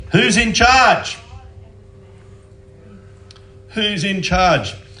Who's in charge? Who's in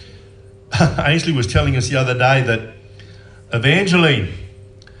charge? Ainsley was telling us the other day that Evangeline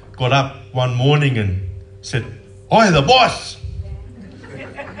got up one morning and said, "I'm the boss."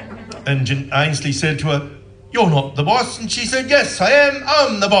 And Ainsley said to her, "You're not the boss." And she said, "Yes, I am.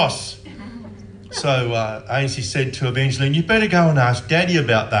 I'm the boss." So Ainsley said to Evangeline, "You better go and ask Daddy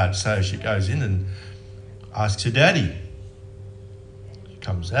about that." So she goes in and asks her daddy. She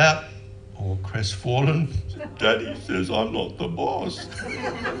comes out, all crestfallen. "Daddy says I'm not the boss."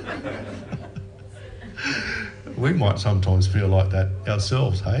 We might sometimes feel like that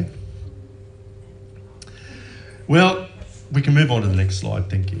ourselves, hey? Well, we can move on to the next slide,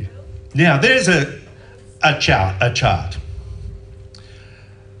 thank you. Now, there's a chart.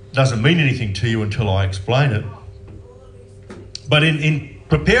 Doesn't mean anything to you until I explain it. But in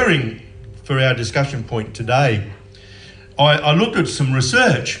preparing for our discussion point today, I looked at some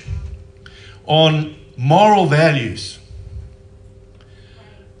research on moral values.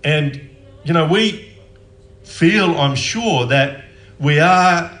 And, you know, we feel, I'm sure, that we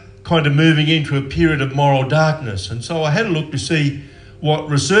are kind of moving into a period of moral darkness. And so I had a look to see what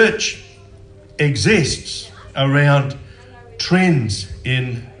research exists around trends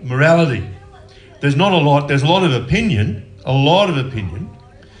in morality. There's not a lot, there's a lot of opinion,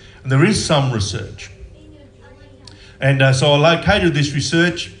 and there is some research. And so I located this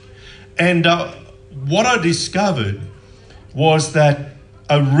research, and what I discovered was that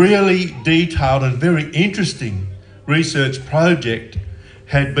a really detailed and very interesting research project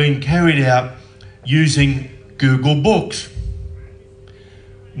had been carried out using Google Books.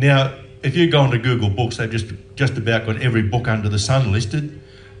 Now, if you go onto Google Books, they've just about got every book under the sun listed.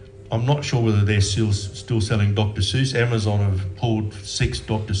 I'm not sure whether they're still selling Dr. Seuss. Amazon have pulled 6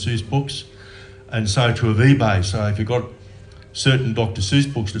 Dr. Seuss books, and so too have eBay. So if you've got certain Dr. Seuss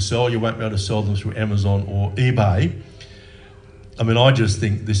books to sell, you won't be able to sell them through Amazon or eBay. I mean, I just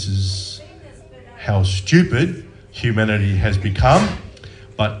think this is how stupid humanity has become,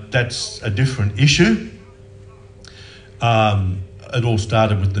 but that's a different issue. It all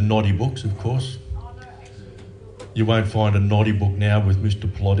started with the Noddy books, of course. You won't find a Noddy book now with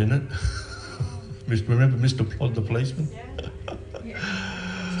Mr. Plod in it. Remember Mr. Plod, the policeman?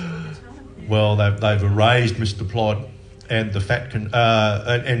 Well, they've erased Mr. Plod and the fat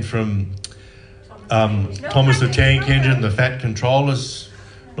and from Thomas the Tank Engine, the Fat Controller's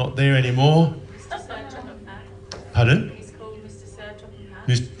not there anymore. Pardon? He's called Mr. Sir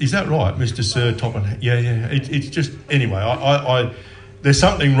Topham. Is that right, Mr. Sir Topham? Yeah. It's just anyway. I there's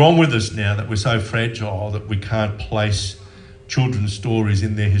something wrong with us now that we're so fragile that we can't place children's stories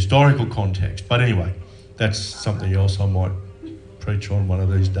in their historical context. But anyway, that's something else I might preach on one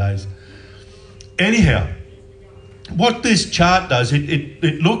of these days. Anyhow, what this chart does,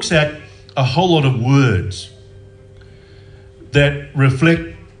 it looks at a whole lot of words that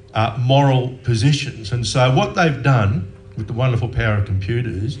reflect moral positions. And so what they've done with the wonderful power of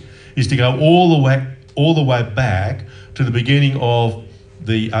computers is to go all the way back to the beginning of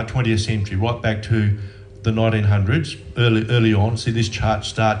the 20th century, right back to the 1900s, early on. See, this chart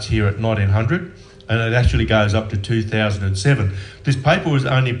starts here at 1900 and it actually goes up to 2007. This paper was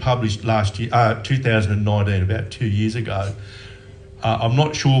only published last year, 2019, about 2 years ago. I'm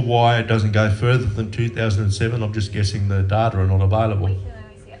not sure why it doesn't go further than 2007. I'm just guessing the data are not available. We can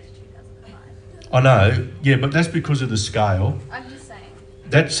only see up to 2005. I know, yeah, but that's because of the scale. I'm just saying.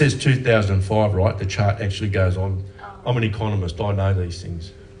 That says 2005, right? The chart actually goes on. I'm an economist. I know these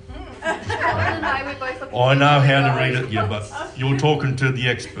things. I know how to read it, yeah, but you're talking to the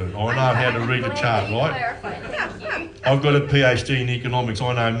expert. I know how to read a chart, right? I've got a PhD in economics.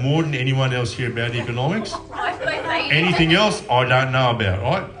 I know more than anyone else here about economics. Anything else, I don't know about,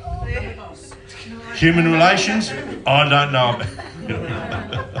 right? Human relations, I don't know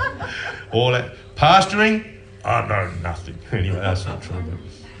about. All that. Pastoring, I know nothing. Anyway, that's not true.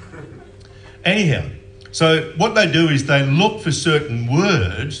 But anyhow, so what they do is they look for certain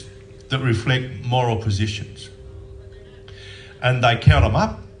words that reflect moral positions. And they count them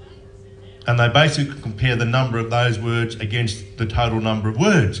up, and they basically compare the number of those words against the total number of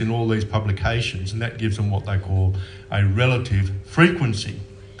words in all these publications, and that gives them what they call a relative frequency.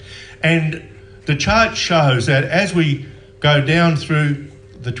 And the chart shows that as we go down through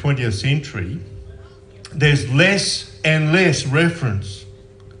the 20th century, there's less and less reference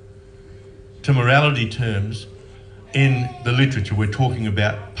to morality terms in the literature. We're talking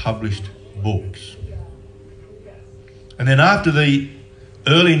about published books. And then after the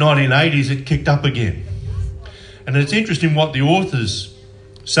early 1980s, it kicked up again. And it's interesting what the authors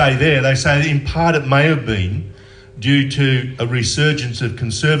say there. They say in part it may have been due to a resurgence of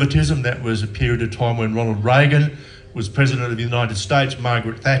conservatism. That was a period of time when Ronald Reagan was President of the United States,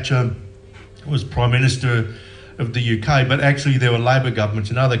 Margaret Thatcher was Prime Minister of the UK, but actually there were Labor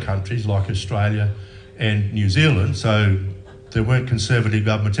governments in other countries like Australia and New Zealand, so there weren't conservative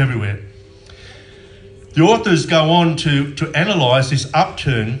governments everywhere. The authors go on to analyse this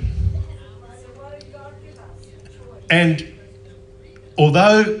upturn, and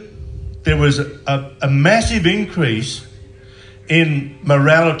although there was a massive increase in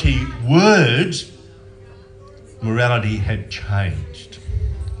morality words, morality had changed.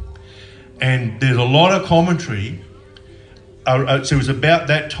 And there's a lot of commentary. So it was about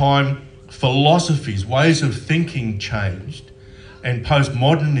that time philosophies, ways of thinking changed, and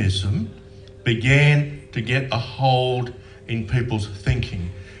postmodernism began to get a hold in people's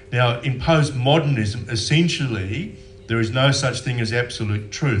thinking. Now, in postmodernism, essentially, there is no such thing as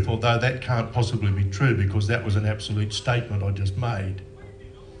absolute truth, although that can't possibly be true because that was an absolute statement I just made.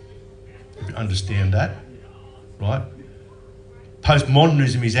 If you understand that, right?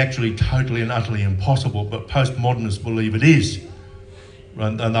 Postmodernism is actually totally and utterly impossible, but postmodernists believe it is.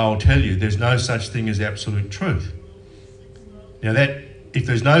 And they'll tell you there's no such thing as absolute truth. Now, if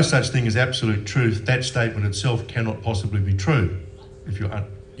there's no such thing as absolute truth, that statement itself cannot possibly be true. If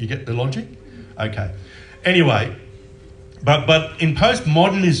you get the logic? Okay. Anyway, but in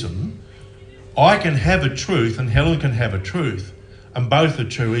postmodernism, I can have a truth and Helen can have a truth, and both are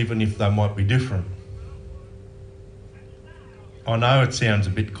true even if they might be different. I know it sounds a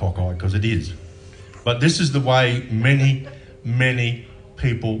bit cockeyed because it is, but this is the way many, many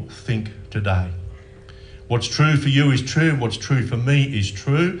people think today. What's true for you is true, what's true for me is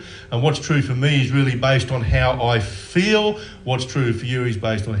true, and what's true for me is really based on how I feel, what's true for you is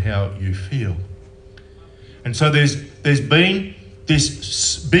based on how you feel. And so there's been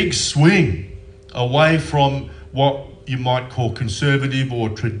this big swing away from what you might call conservative or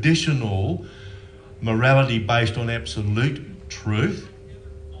traditional morality based on absolute truth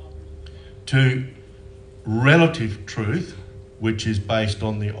to relative truth, which is based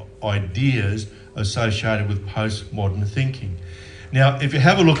on the ideas associated with postmodern thinking. Now, if you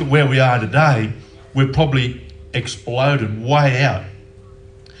have a look at where we are today, we've probably exploded way out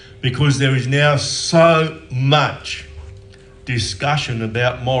because there is now so much discussion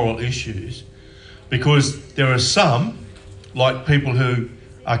about moral issues, because there are some, like people who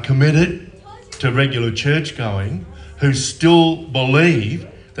are committed to regular church going, who still believe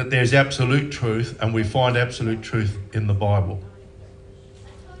that there's absolute truth, and we find absolute truth in the Bible.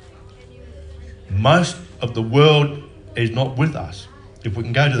 Most of the world is not with us. If we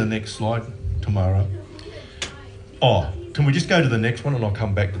can go to the next slide tomorrow. Oh, can we just go to the next one and I'll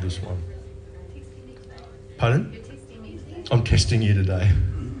come back to this one? Pardon? I'm testing you today.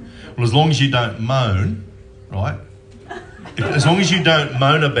 Well, as long as you don't moan, right? As long as you don't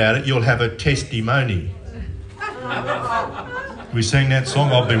moan about it, you'll have a testimony. We sang that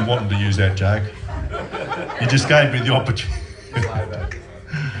song? I've been wanting to use that joke. You just gave me the opportunity.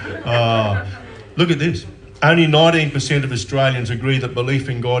 Look at this. Only 19% of Australians agree that belief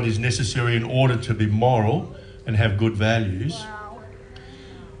in God is necessary in order to be moral and have good values. Wow.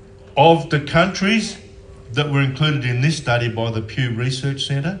 Of the countries that were included in this study by the Pew Research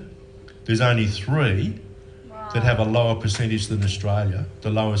Centre, there's only 3 that have a lower percentage than Australia,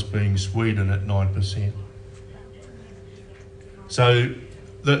 the lowest being Sweden at 9%. So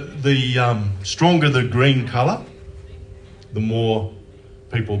the stronger the green colour, the more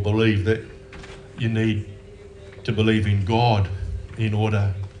people believe that you need to believe in God in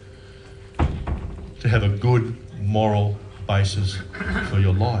order to have a good moral basis for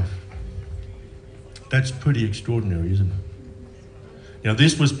your life. That's pretty extraordinary, isn't it? Now,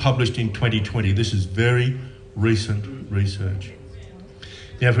 this was published in 2020. This is very recent research.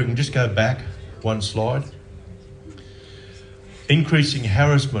 Now, if we can just go back one slide. Increasing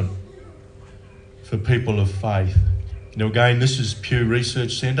harassment for people of faith. Now, again, this is Pew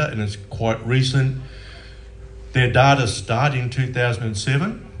Research Centre and it's quite recent. Their data start in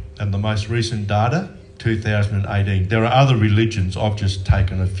 2007 and the most recent data, 2018. There are other religions. I've just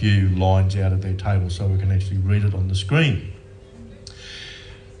taken a few lines out of their table so we can actually read it on the screen.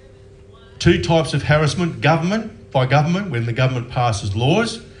 2 types of harassment: by government, when the government passes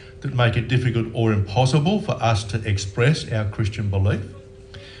laws that make it difficult or impossible for us to express our Christian belief,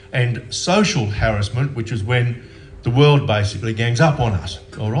 and social harassment, which is when the world basically gangs up on us,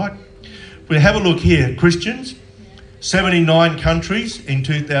 all right? We have a look here. Christians, 79 countries in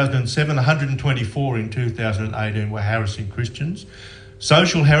 2007, 124 in 2018 were harassing Christians.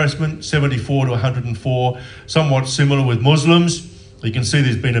 Social harassment, 74 to 104, somewhat similar with Muslims. You can see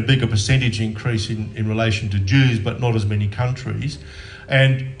there's been a bigger percentage increase in relation to Jews, but not as many countries.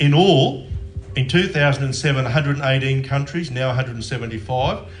 And in all, in 2007, 118 countries, now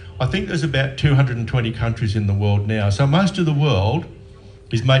 175. I think there's about 220 countries in the world now. So most of the world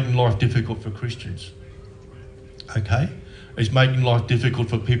is making life difficult for Christians. Okay? It's making life difficult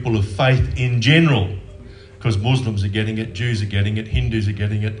for people of faith in general, because Muslims are getting it, Jews are getting it, Hindus are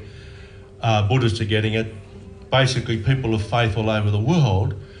getting it, Buddhists are getting it. Basically, people of faith all over the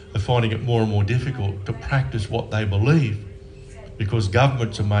world are finding it more and more difficult to practice what they believe, because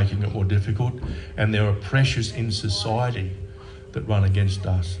governments are making it more difficult, and there are pressures in society that run against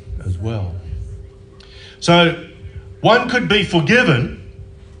us as well. So one could be forgiven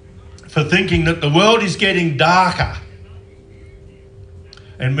for thinking that the world is getting darker.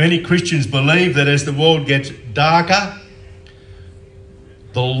 And many Christians believe that as the world gets darker,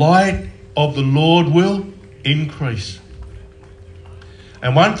 the light of the Lord will increase.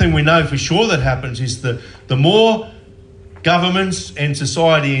 And one thing we know for sure that happens is that the more governments and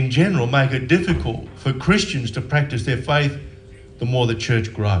society in general make it difficult for Christians to practice their faith, the more the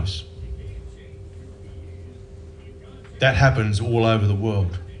church grows. That happens all over the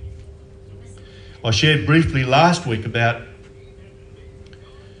world. I shared briefly last week about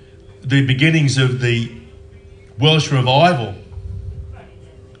the beginnings of the Welsh revival.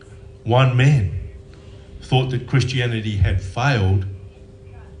 One man thought that Christianity had failed,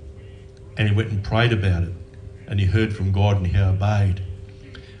 and he went and prayed about it, and he heard from God and he obeyed.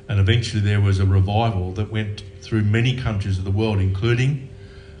 And eventually there was a revival that went through many countries of the world, including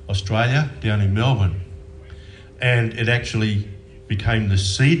Australia, down in Melbourne. And it actually became the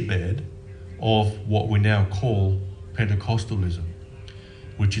seedbed of what we now call Pentecostalism,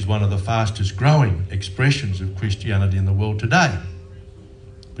 which is one of the fastest growing expressions of Christianity in the world today,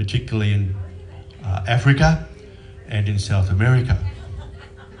 particularly in Africa and in South America.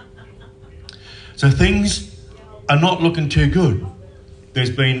 So things are not looking too good. There's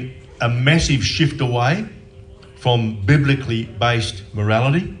been a massive shift away from biblically based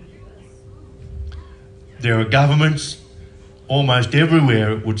morality. There are governments almost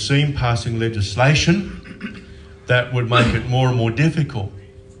everywhere, it would seem, passing legislation that would make it more and more difficult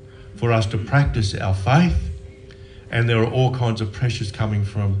for us to practice our faith. And there are all kinds of pressures coming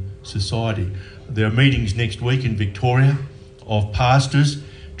from society. There are meetings next week in Victoria of pastors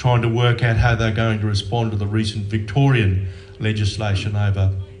trying to work out how they're going to respond to the recent Victorian legislation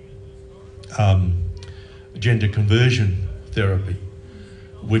over gender conversion therapy,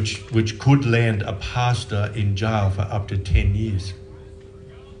 which could land a pastor in jail for up to 10 years.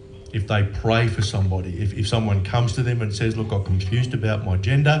 If they pray for somebody, if someone comes to them and says, look, I'm confused about my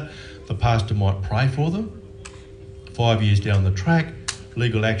gender, the pastor might pray for them. 5 years down the track,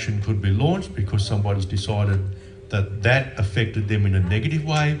 legal action could be launched because somebody's decided that affected them in a negative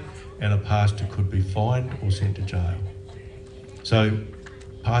way, and a pastor could be fined or sent to jail. So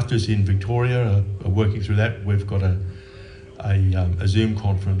pastors in Victoria are working through that. We've got a Zoom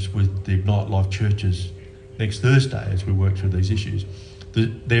conference with the Ignite Life churches next Thursday as we work through these issues.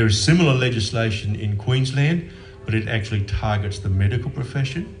 There is similar legislation in Queensland, but it actually targets the medical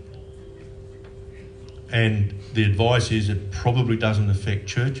profession. And the advice is it probably doesn't affect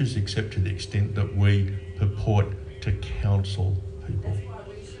churches except to the extent that we purport to counsel people.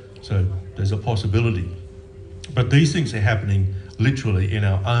 So there's a possibility. But these things are happening literally in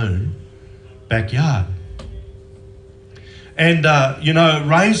our own backyard. And, it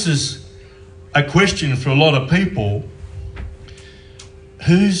raises a question for a lot of people: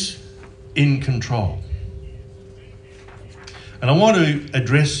 who's in control? And I want to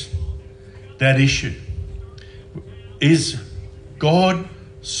address that issue. Is God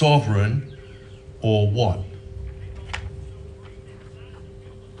sovereign or what?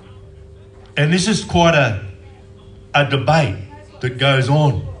 And this is quite a debate that goes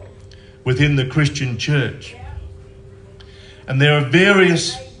on within the Christian church. And there are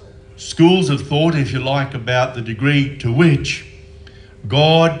various schools of thought, if you like, about the degree to which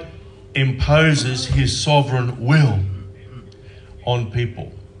God imposes his sovereign will on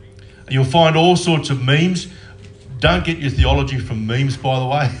people. You'll find all sorts of memes. Don't get your theology from memes, by the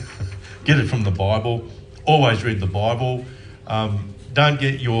way. Get it from the Bible. Always read the Bible. Don't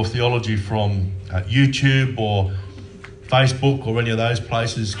get your theology from YouTube or Facebook or any of those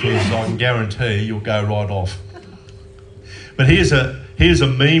places, because I can guarantee you'll go right off. But here's a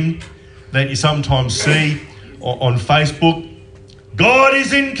meme that you sometimes see on Facebook. God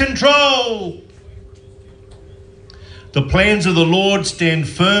is in control. The plans of the Lord stand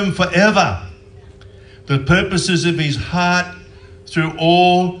firm forever. The purposes of his heart through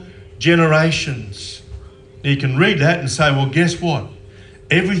all generations. You can read that and say, well, guess what?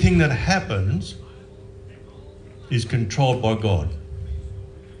 Everything that happens is controlled by God.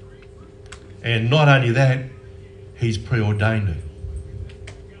 And not only that, He's preordained it.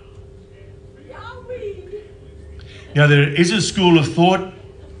 Now, there is a school of thought.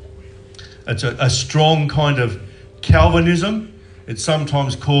 It's a strong kind of Calvinism. It's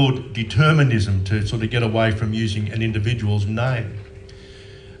sometimes called determinism, to sort of get away from using an individual's name.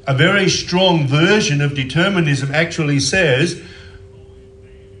 A very strong version of determinism actually says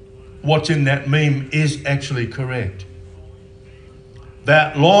what's in that meme is actually correct.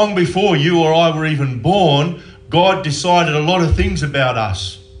 That long before you or I were even born, God decided a lot of things about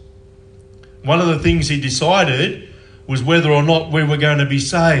us. One of the things He decided was whether or not we were going to be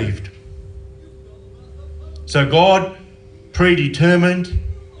saved. So God predetermined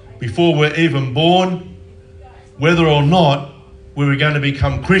before we're even born whether or not we were going to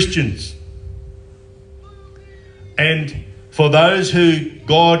become Christians. And for those who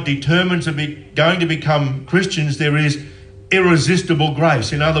God determines to be going to become Christians, there is irresistible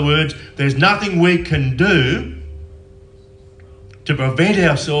grace. In other words, there's nothing we can do to prevent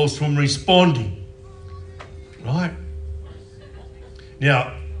ourselves from responding. Right?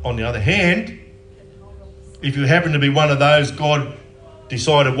 Now, on the other hand, if you happen to be one of those God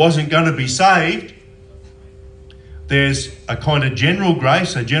decided wasn't going to be saved, there's a kind of general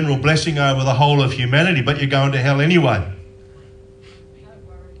grace, a general blessing over the whole of humanity, but you're going to hell anyway.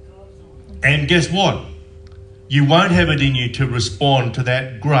 And guess what? You won't have it in you to respond to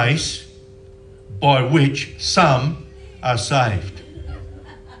that grace by which some are saved.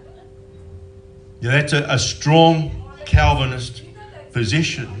 Now, that's a strong Calvinist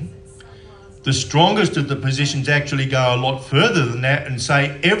position. The strongest of the positions actually go a lot further than that and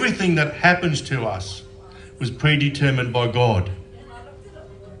say everything that happens to us was predetermined by God.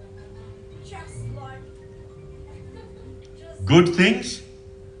 Good things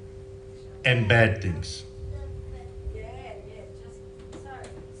and bad things.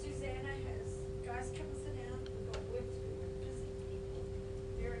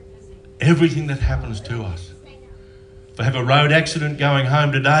 Everything that happens to us. If I have a road accident going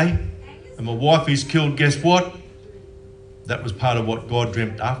home today and my wife is killed, guess what? That was part of what God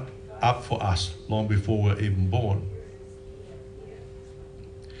dreamt up for us long before we were even born.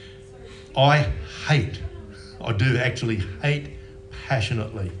 I do actually hate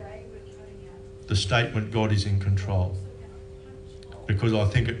passionately the statement God is in control, because I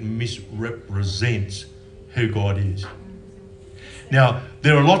think it misrepresents who God is. Now,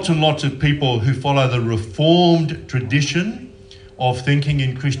 there are lots and lots of people who follow the Reformed tradition of thinking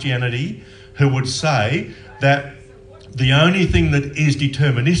in Christianity who would say that the only thing that is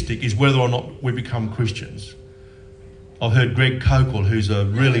deterministic is whether or not we become Christians. I've heard Greg Kokel, who's a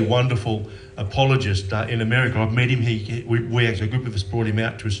really wonderful apologist in America. I've met him. We actually, a group of us brought him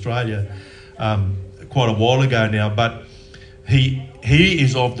out to Australia quite a while ago now, but he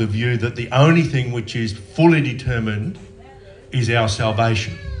is of the view that the only thing which is fully determined is our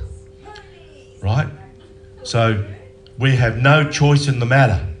salvation, right? So we have no choice in the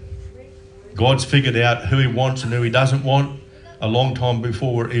matter. God's figured out who He wants and who He doesn't want a long time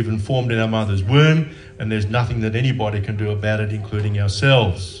before we're even formed in our mother's womb, and there's nothing that anybody can do about it, including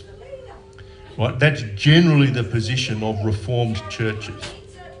ourselves. Right? That's generally the position of Reformed churches.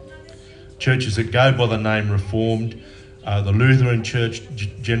 Churches that go by the name Reformed. The Lutheran Church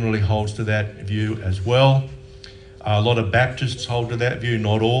generally holds to that view as well. A lot of Baptists hold to that view,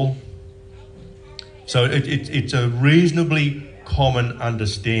 not all. So it's a reasonably common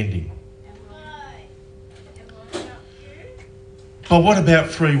understanding. But what about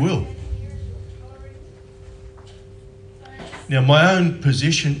free will? Now, my own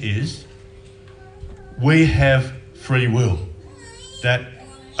position is we have free will. That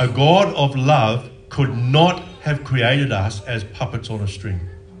a God of love could not have created us as puppets on a string.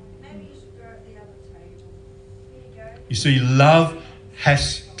 You see, love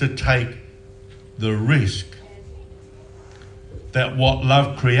has to take the risk that what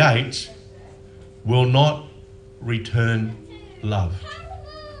love creates will not return love.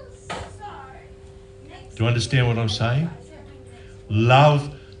 Do you understand what I'm saying?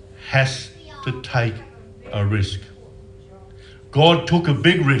 Love has to take a risk. God took a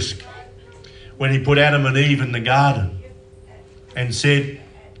big risk when He put Adam and Eve in the garden and said,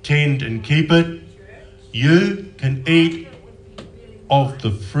 tend and keep it. You can eat of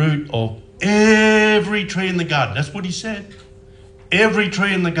the fruit of every tree in the garden. That's what He said. Every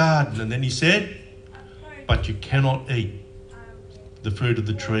tree in the garden. And then He said, but you cannot eat the fruit of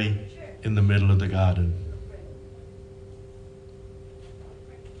the tree in the middle of the garden.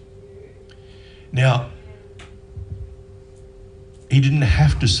 Now, He didn't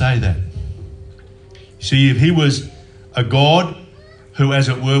have to say that. See, if he was a God who, as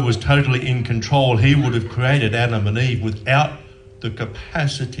it were, was totally in control, he would have created Adam and Eve without the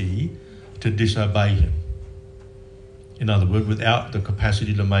capacity to disobey him. In other words, without the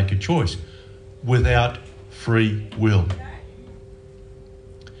capacity to make a choice, without free will.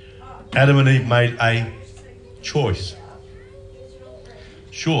 Adam and Eve made a choice.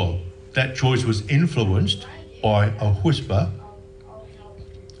 Sure, that choice was influenced by a whisper.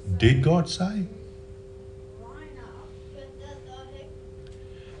 Did God say?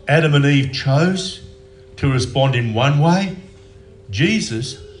 Adam and Eve chose to respond in one way.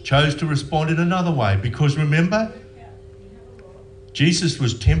 Jesus chose to respond in another way. Because remember, Jesus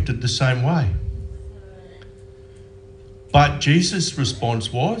was tempted the same way. But Jesus'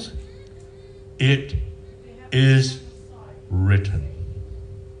 response was, "It is written."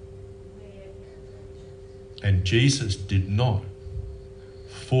 And Jesus did not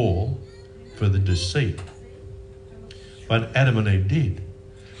fall for the deceit. But Adam and Eve did.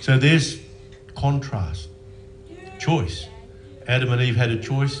 So there's contrast. Choice. Adam and Eve had a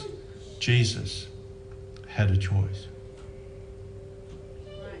choice. Jesus had a choice.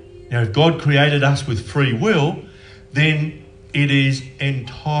 Now, if God created us with free will, then it is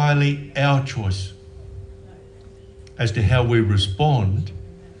entirely our choice as to how we respond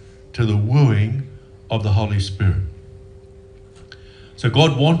to the wooing of the Holy Spirit. So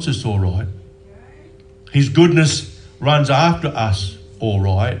God wants us all right. His goodness runs after us all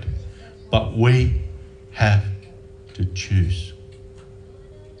right, but we have to choose.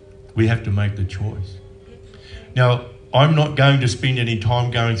 We have to make the choice. Now, I'm not going to spend any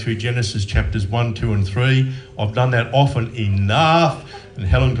time going through Genesis chapters 1, 2 and 3. I've done that often enough, and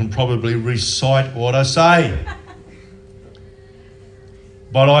Helen can probably recite what I say.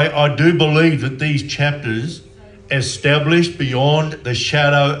 But I do believe that these chapters establish beyond the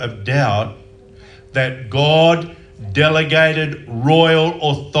shadow of doubt that God delegated royal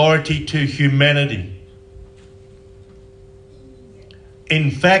authority to humanity.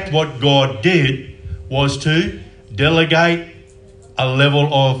 In fact, what God did was to delegate a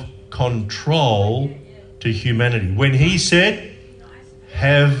level of control to humanity. When he said,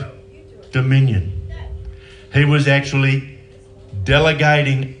 "Have dominion," he was actually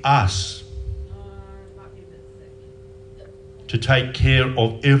delegating us to take care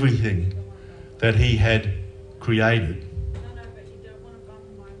of everything that he had created,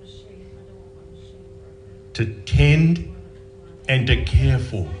 to tend and to care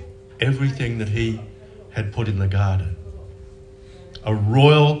for everything that he had put in the garden. A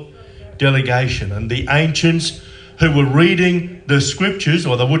royal delegation. And the ancients who were reading the scriptures,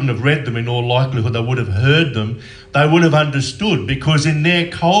 or they wouldn't have read them in all likelihood, they would have heard them, they would have understood, because in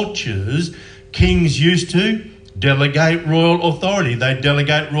their cultures, kings used to delegate royal authority. They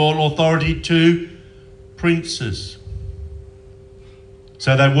delegate royal authority to princes.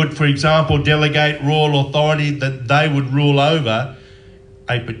 So they would, for example, delegate royal authority that they would rule over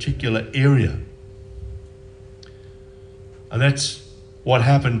a particular area. And that's what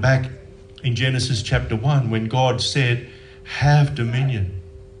happened back in Genesis chapter 1 when God said, "Have dominion,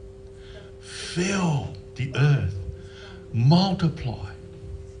 fill the earth, multiply."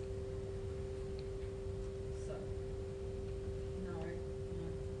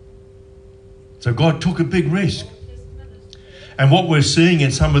 So God took a big risk. And what we're seeing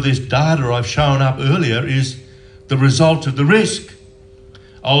in some of this data I've shown up earlier is the result of the risk.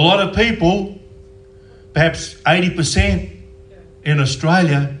 A lot of people, perhaps 80% in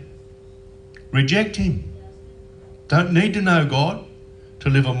Australia, reject him. Don't need to know God to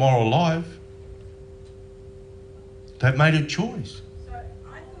live a moral life. They've made a choice.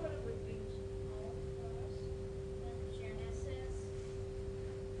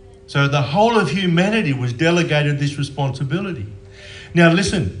 So the whole of humanity was delegated this responsibility. Now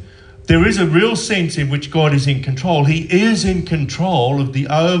listen, there is a real sense in which God is in control. He is in control of the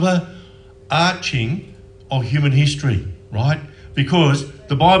overarching of human history, right? Because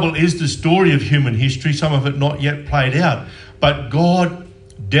the Bible is the story of human history, some of it not yet played out. But God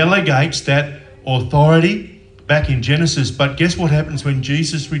delegates that authority back in Genesis. But guess what happens when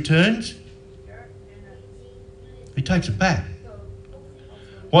Jesus returns? He takes it back.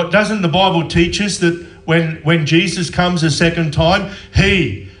 What doesn't the Bible teach us that when Jesus comes a second time,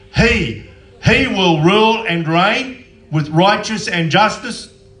 he will rule and reign with righteousness and justice?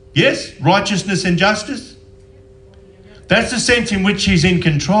 Yes, righteousness and justice. That's the sense in which he's in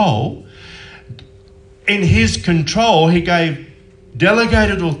control. In his control, he gave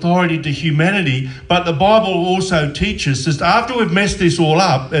delegated authority to humanity, but the Bible also teaches us that after we've messed this all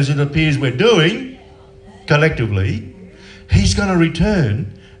up, as it appears we're doing collectively, He's going to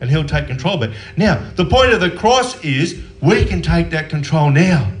return and he'll take control back. Now, the point of the cross is we can take that control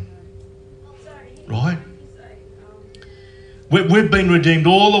now. Right? We've been redeemed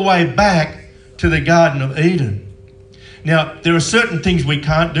all the way back to the Garden of Eden. Now, there are certain things we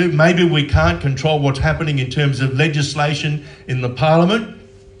can't do. Maybe we can't control what's happening in terms of legislation in the Parliament.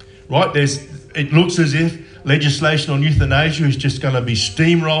 Right? It looks as if legislation on euthanasia is just going to be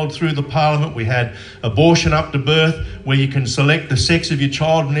steamrolled through the Parliament. We had abortion up to birth, where you can select the sex of your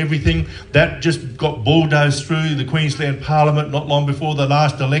child and everything. That just got bulldozed through the Queensland Parliament not long before the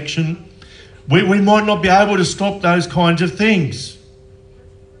last election. We might not be able to stop those kinds of things.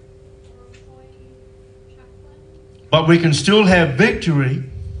 But we can still have victory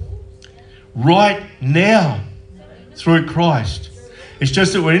right now through Christ. It's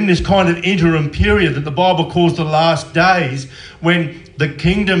just that we're in this kind of interim period that the Bible calls the last days, when the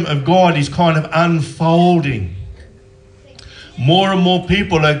kingdom of God is kind of unfolding. More and more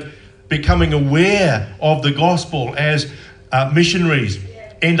people are becoming aware of the gospel as missionaries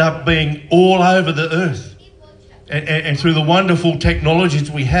end up being all over the earth. And through the wonderful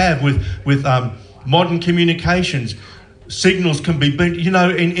technologies we have with modern communications, signals can be beat. You know,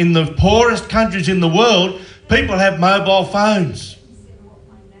 in the poorest countries in the world, people have mobile phones.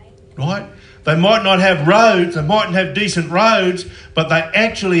 Right? They might not have roads, they mightn't have decent roads, but they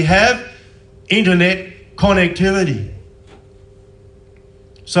actually have internet connectivity.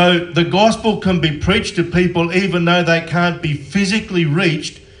 So the gospel can be preached to people even though they can't be physically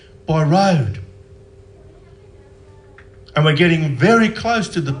reached by road. And we're getting very close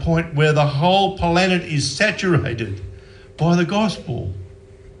to the point where the whole planet is saturated by the gospel.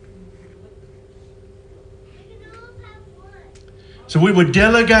 So we were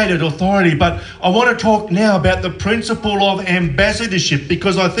delegated authority, but I want to talk now about the principle of ambassadorship,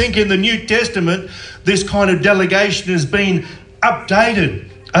 because I think in the New Testament, this kind of delegation has been updated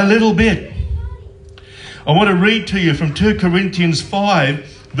a little bit. I want to read to you from 2 Corinthians 5,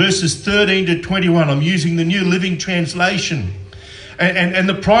 verses 13 to 21. I'm using the New Living Translation. And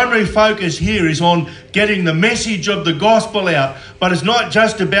the primary focus here is on getting the message of the gospel out. But it's not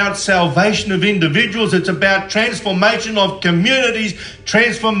just about salvation of individuals. It's about transformation of communities,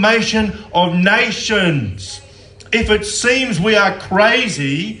 transformation of nations. If it seems we are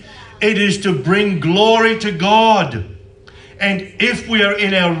crazy, it is to bring glory to God. And if we are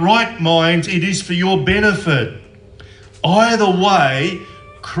in our right minds, it is for your benefit. Either way,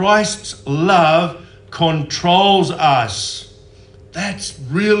 Christ's love controls us. That's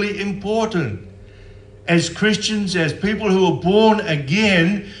really important. As Christians, as people who are born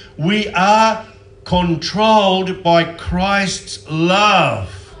again, we are controlled by Christ's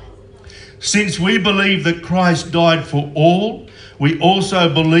love. Since we believe that Christ died for all, we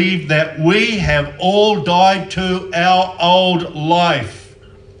also believe that we have all died to our old life.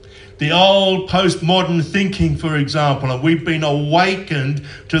 The old postmodern thinking, for example, and we've been awakened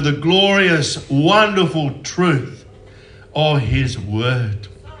to the glorious, wonderful truth of his word.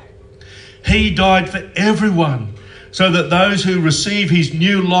 He died for everyone, so that those who receive his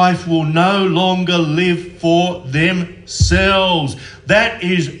new life will no longer live for themselves. That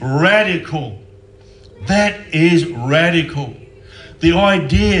is radical. That is radical. The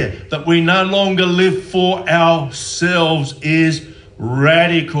idea that we no longer live for ourselves is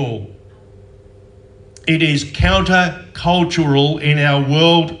radical. It is countercultural in our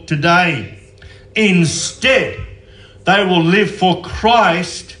world today. Instead, they will live for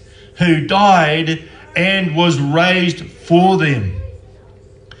Christ, who died and was raised for them.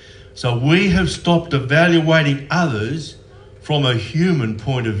 So we have stopped evaluating others from a human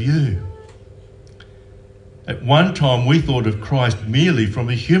point of view. At one time, we thought of Christ merely from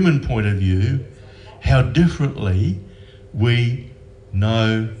a human point of view. How differently we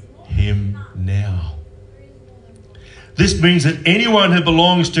know him now. This means that anyone who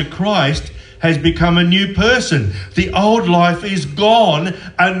belongs to Christ has become a new person. The old life is gone.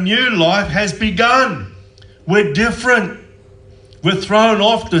 A new life has begun. We're different. We've thrown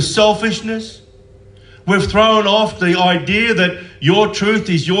off the selfishness. We've thrown off the idea that your truth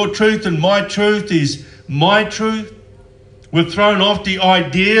is your truth and my truth is my truth. We've thrown off the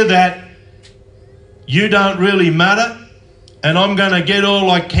idea that you don't really matter and I'm going to get all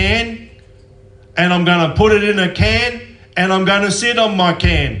I can and I'm going to put it in a can and I'm going to sit on my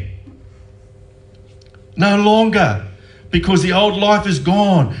can. No longer, because the old life is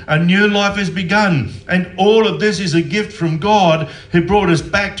gone, a new life has begun. And all of this is a gift from God, who brought us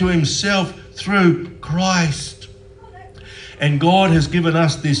back to himself through Christ. And God has given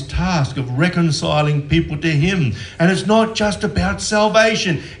us this task of reconciling people to him. And it's not just about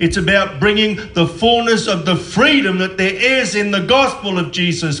salvation. It's about bringing the fullness of the freedom that there is in the gospel of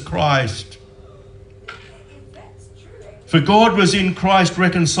Jesus Christ. For God was in Christ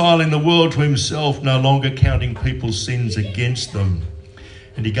reconciling the world to himself, no longer counting people's sins against them.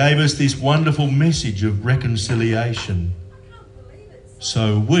 And he gave us this wonderful message of reconciliation.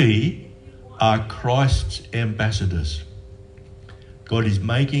 So we are Christ's ambassadors. God is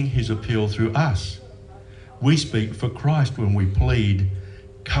making his appeal through us. We speak for Christ when we plead,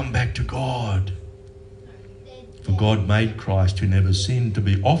 come back to God. For God made Christ, who never sinned, to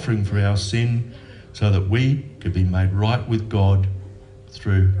be offering for our sin, so that we could be made right with God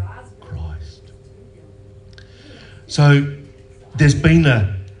through Christ. So there's been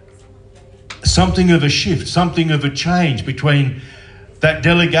something of a shift, something of a change between that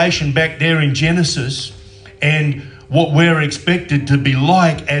delegation back there in Genesis and what we're expected to be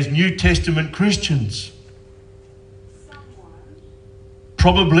like as New Testament Christians.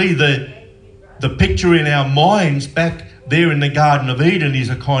 Probably the picture in our minds back there in the Garden of Eden is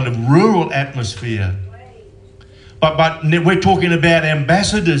a kind of rural atmosphere. But we're talking about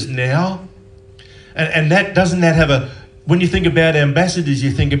ambassadors now. And doesn't that have a... When you think about ambassadors,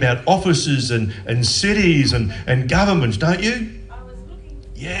 you think about offices and cities and governments, don't you?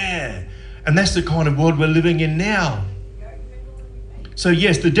 Yeah. And that's the kind of world we're living in now. So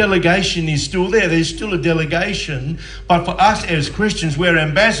yes, the delegation is still there. There's still a delegation. But for us as Christians, we're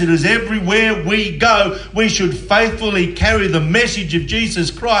ambassadors. Everywhere we go, we should faithfully carry the message of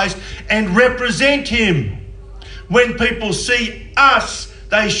Jesus Christ and represent him. When people see us,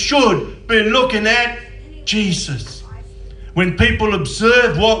 they should be looking at Jesus. When people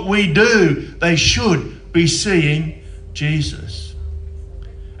observe what we do, they should be seeing Jesus.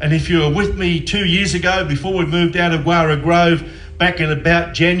 And if you were with me 2 years ago, before we moved out of Warra Grove, back in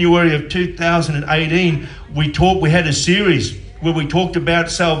about January of 2018, we had a series where we talked about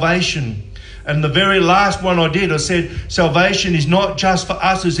salvation. And the very last one I said, salvation is not just for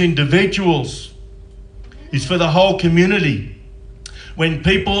us as individuals. It's for the whole community. When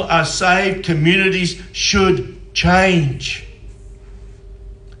people are saved, communities should change.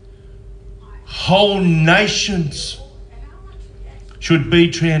 Whole nations should be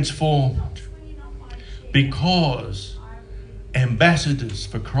transformed because ambassadors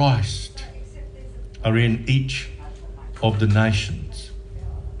for Christ are in each of the nations.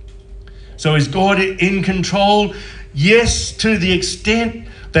 So is God in control? Yes, to the extent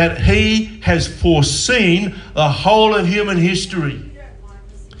that he has foreseen the whole of human history.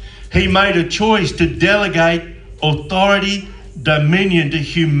 He made a choice to delegate authority, dominion to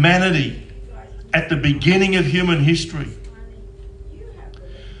humanity at the beginning of human history.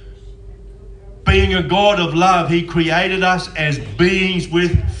 Being a God of love, he created us as beings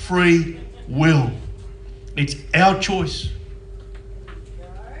with free will. It's our choice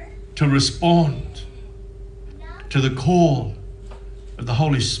to respond to the call of the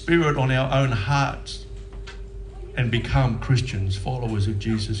Holy Spirit on our own hearts and become Christians, followers of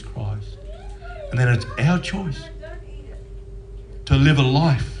Jesus Christ. And then it's our choice to live a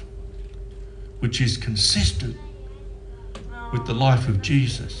life which is consistent with the life of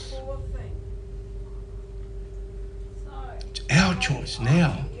Jesus. It's our choice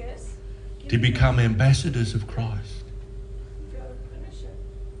now to become ambassadors of Christ.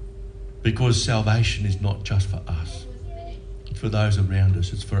 Because salvation is not just for us. It's for those around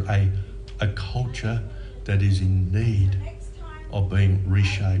us. It's for a culture that is in need of being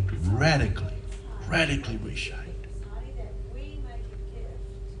reshaped, radically reshaped.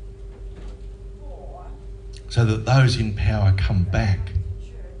 So that those in power come back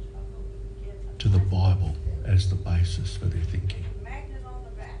to the Bible as the basis for their thinking.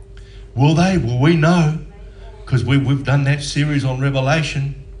 Will they? Well, we know, because we've done that series on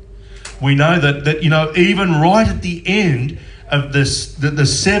Revelation. We know that even right at the end of the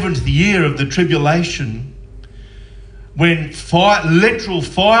seventh year of the tribulation, when literal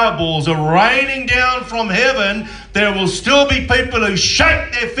fireballs are raining down from heaven, there will still be people who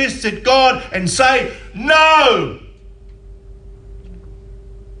shake their fists at God and say, no!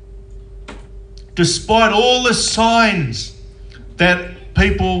 Despite all the signs that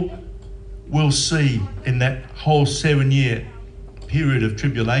people will see in that whole 7-year period of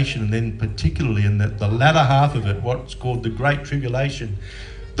tribulation, and then particularly in the latter half of it, what's called the Great Tribulation,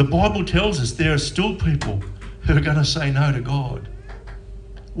 the Bible tells us there are still people who are going to say no to God.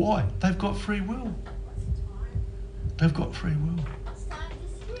 Why? They've got free will. They've got free will.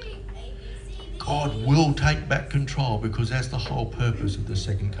 God will take back control because that's the whole purpose of the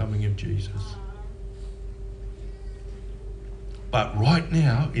second coming of Jesus. But right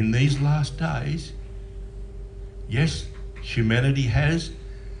now, in these last days, yes, humanity has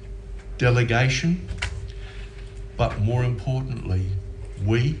delegation, but more importantly,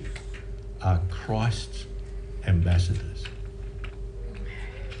 we are Christ's ambassadors.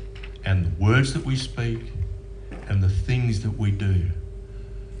 And the words that we speak and the things that we do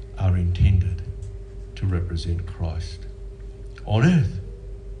are intended to represent Christ on earth.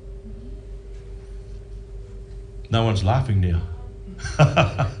 No one's laughing now.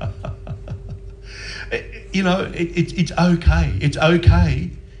 You know, it's okay. It's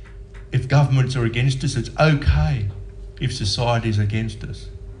okay if governments are against us. It's okay if society is against us.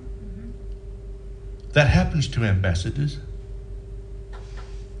 That happens to ambassadors.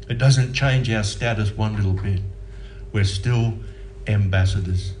 It doesn't change our status one little bit. We're still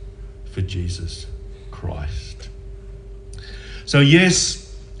ambassadors for Jesus Christ. So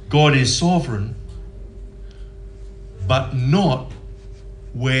yes, God is sovereign, but not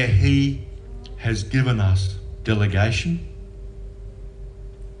where he has given us delegation.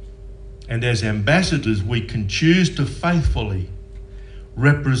 And as ambassadors, we can choose to faithfully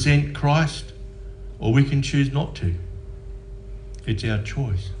represent Christ, or we can choose not to. It's our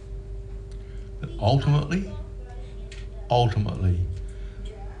choice. But ultimately,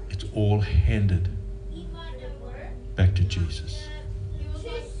 it's all handed back to Jesus.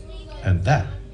 And that